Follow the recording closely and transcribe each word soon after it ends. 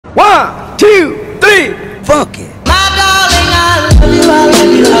2, 3, fuck it. My darling, I love you, I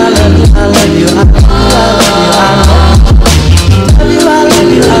love you, I love you, I love you, I love you, I love you,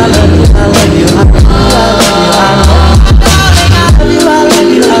 I love you, I love you, I love you, I love you,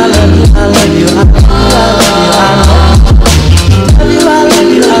 I love you, I love you. My darling, I love you, I love you, I love you, I love you, I love you, I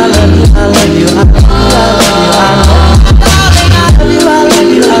love you, I love you. I love you, I love you, I love you, I love you, I love you, I love you, I love you. Darling, I love you, I love you, I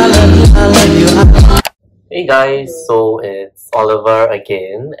love you, I love you, I love you. Hey guys, so it's Oliver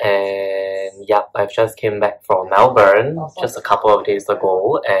again, and yep, I've just came back from Melbourne just a couple of days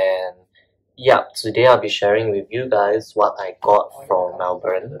ago, and yep, today I'll be sharing with you guys what I got from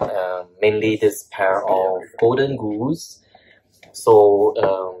Melbourne, mainly this pair of Golden Goose. So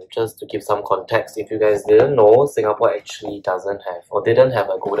just to give some context, if you guys didn't know, Singapore actually doesn't have or didn't have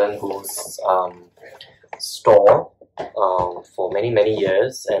a Golden Goose store for many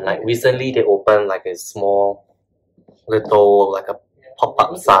years, and like recently they opened like a small little like a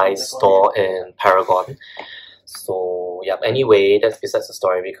pop-up size store in Paragon. So yep, anyway, that's besides the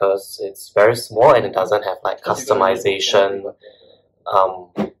story because it's very small and it doesn't have like customization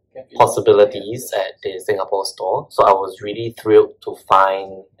possibilities at the Singapore store. So I was really thrilled to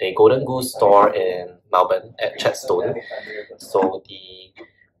find a Golden Goose store in Melbourne at Chadstone. So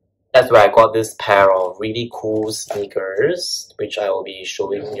that's where I got this pair of really cool sneakers, which I will be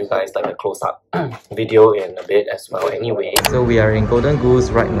showing you guys like a close-up video in a bit as well anyway. So we are in Golden Goose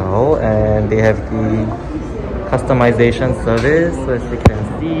right now, and they have the customization service. So as you can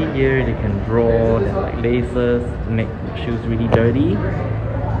see here, they can draw, they have like laces to make the shoes really dirty.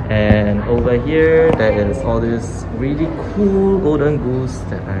 And over here, there is all this really cool Golden Goose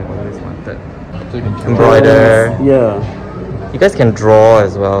that I always wanted. So you can embroider. Yeah. You guys can draw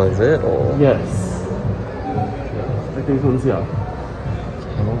as well, is it? Or? Yes. I think so, yeah.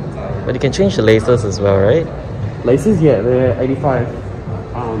 Okay. But you can change the laces as well, right? Laces, yeah, they're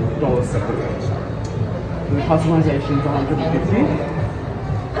 $85 separate. The customization's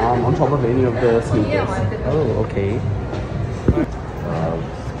 $150 on top of any of the sneakers. Oh, okay.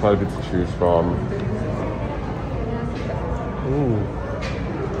 Quite a bit to choose from. Ooh.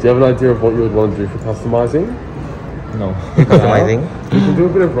 Do you have an idea of what you would want to do for customizing? No. Customizing? You can do a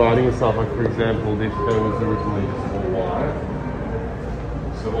bit of writing and stuff, like for example, this pen was originally just all white.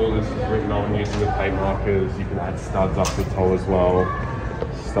 So all this is written on using the paint markers. You can add studs up the toe as well.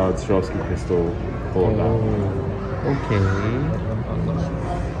 Studs, Swarovski crystal, all of that. Okay.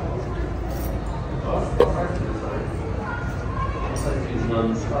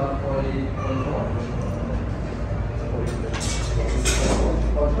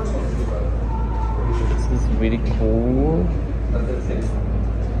 This is really cool.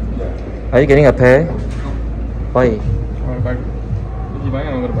 Are you getting a pair? Why?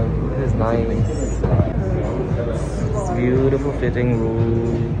 This is nice. It's beautiful fitting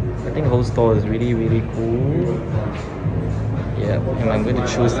room. I think the whole store is really cool. Yeah, and I'm going to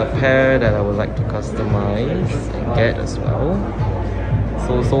choose a pair that I would like to customize and get as well.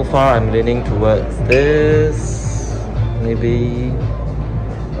 So far I'm leaning towards this, maybe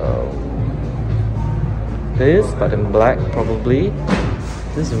this, but in black probably.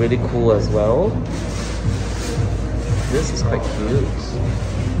 This is really cool as well. This is quite cute.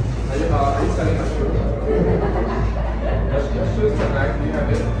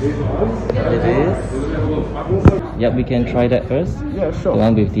 It is. Yep, we can try that first. Yeah, sure. The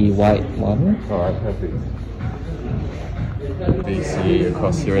one with the white one. Alright, perfect. BC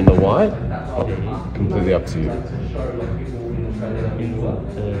across here in the white. Completely up to you.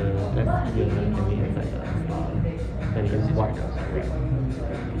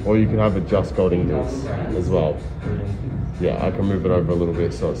 Or you can have it just Golden Goose as well. Yeah, I can move it over a little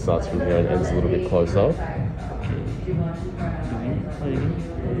bit so it starts from here and ends a little bit closer.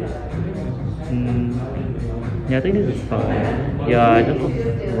 Yeah, I think this is fine. Yeah, just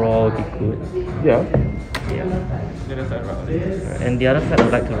raw would be good. Yeah. And the other side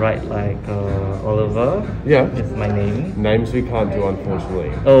I'd like to write like Oliver. Yeah. It's my name. Names we can't do,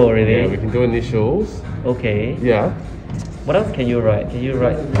 unfortunately. Oh, really? Yeah, we can do initials. Okay. Yeah. What else can you write? Can you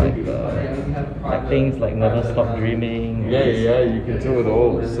write like things like never stop dreaming? Yeah, you can do it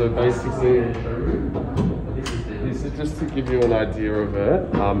all. So basically, this is just to give you an idea of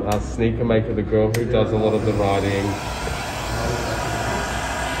it. Our sneaker maker, the girl who does a lot of the writing.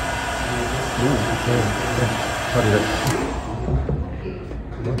 Ooh, okay. What is it?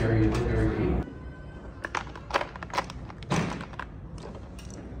 Very key.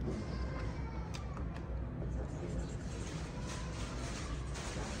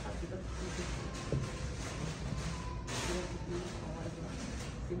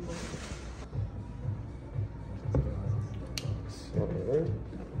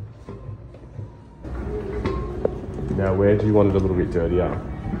 Now, where do you want it a little bit dirtier?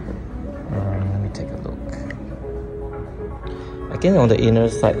 Let me take a look. Again, on the inner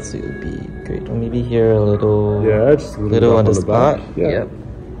sides it would be great. Or maybe here a little. Yeah, just a little on on this the back. part. Yeah. Yep.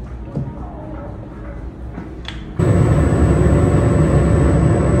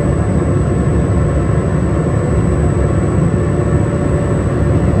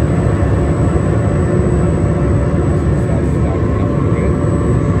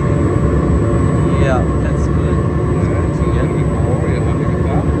 Yeah, that's good. Yeah, so a little bit more. You're happy with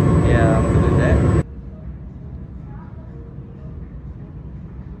that? Yeah, I'm good with that.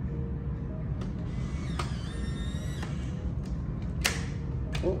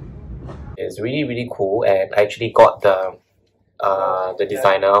 It's really cool, and I actually got the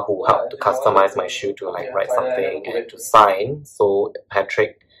designer who helped to customize my shoe to like write something and to sign. So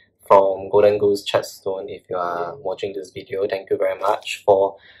Patrick from Golden Goose Chatstone, if you are watching this video, thank you very much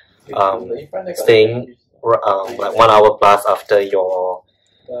for staying like 1 hour plus after your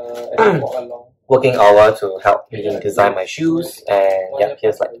working hour to help me design my shoes. And yeah,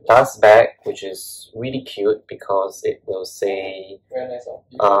 here's like the dust bag, which is really cute because it will say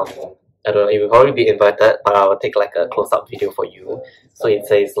I don't know, it will probably be inverted, but I'll take like a close-up video for you. So it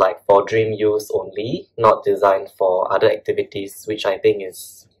says like for dream use only, not designed for other activities, which I think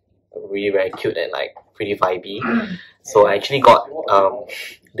is really very cute and like pretty vibey. So I actually got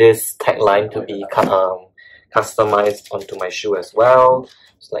this tagline to be customized onto my shoe as well.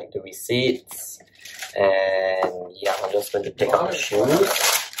 It's like the receipts, and yeah, I'm just going to take out the shoes.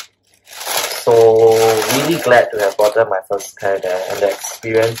 So really glad to have gotten my first pair there, and the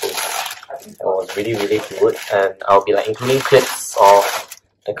experience was really good. And I'll be like including clips of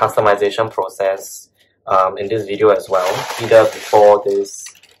the customization process in this video as well, either before this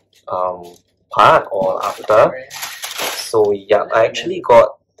part or after. So yeah, I actually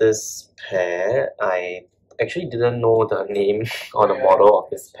got this pair. I actually didn't know the name or the model of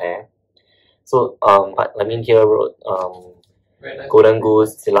this pair. So but I mean here wrote Golden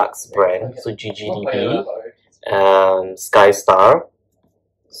Goose Deluxe brand, so GGDB, Sky Star.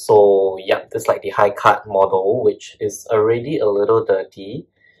 So yeah, this is like the high cut model, which is already a little dirty,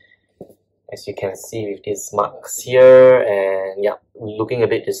 as you can see with these marks here. And yeah, looking a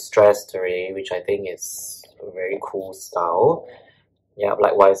bit distressed already, which I think is a very cool style. Yeah,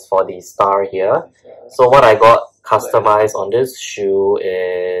 likewise for the star here. So what I got customized on this shoe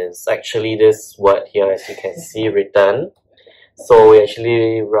is actually this word here, as you can see written. So we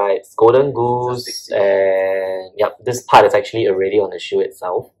actually write Golden Goose, and yeah, this part is actually already on the shoe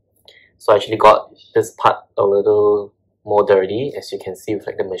itself. So I actually got this part a little more dirty, as you can see with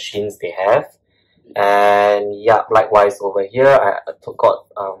like the machines they have. And yeah, likewise over here I got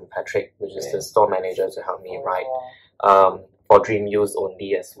Patrick, which is the store manager, to help me write for dream use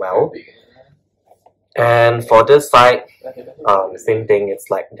only as well. And for this side, same thing, it's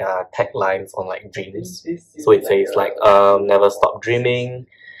like the taglines on like dreams. So it says like never stop dreaming.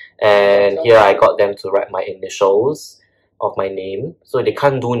 And here I got them to write my initials of my name. So they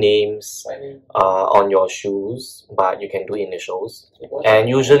can't do names on your shoes, but you can do initials. And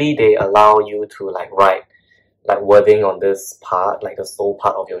usually they allow you to like write like wording on this part, like the sole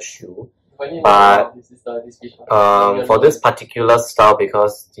part of your shoe. But for this particular style,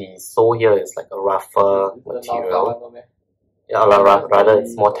 because the sole here is like a rougher material, rather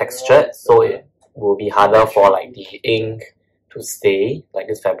it's more textured, so it will be harder for like the ink to stay, like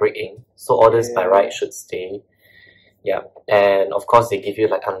this fabric ink. So all this by right should stay. Yeah, and of course they give you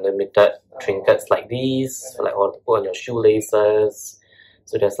like unlimited trinkets like these, like all to put on your shoelaces.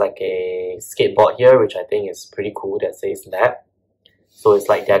 So there's like a skateboard here, which I think is pretty cool, that says lab. So it's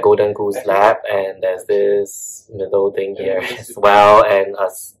like their Golden Goose lab, and there's this middle thing here as well, and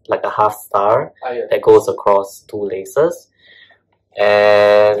like a half star that goes across two laces.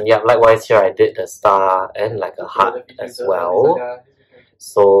 And yeah, likewise here I did the star and like a heart as well.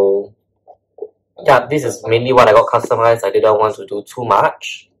 So yeah, this is mainly what I got customized. I didn't want to do too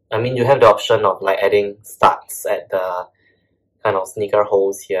much. I mean, you have the option of like adding studs at the kind of sneaker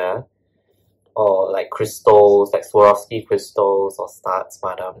holes here, or like crystals, like Swarovski crystals or studs,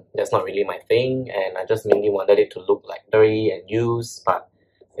 but that's not really my thing, and I just mainly wanted it to look like dirty and used, but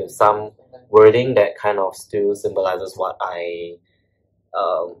with some wording that kind of still symbolizes what I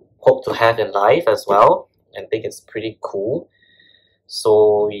hope to have in life as well, and think it's pretty cool.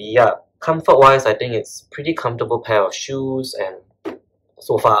 So yeah, comfort wise, I think it's pretty comfortable pair of shoes, and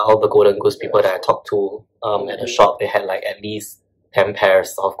so far all the Golden Goose people that I talked to at the shop, they had like at least 10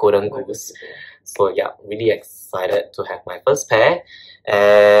 pairs of Golden Goose. So yeah, really excited to have my first pair,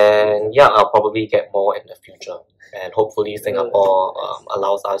 and yeah, I'll probably get more in the future. And hopefully Singapore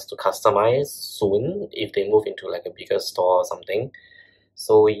allows us to customize soon if they move into like a bigger store or something.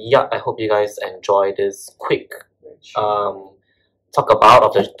 So yeah, I hope you guys enjoy this quick talk about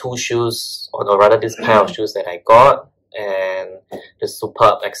of the two shoes, or rather this pair of shoes that I got, and the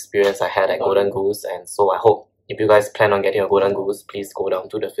superb experience I had at Golden Goose. And so I hope if you guys plan on getting a Golden Goose, please go down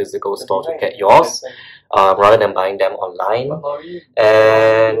to the physical store to get yours, rather than buying them online.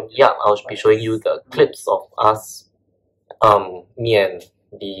 And yeah, I'll be showing you the clips of us, me and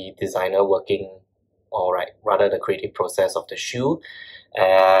the designer working, or rather the creative process of the shoe.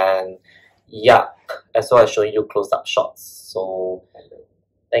 And yeah, as well as showing you close-up shots. So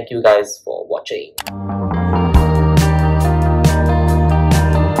thank you guys for watching.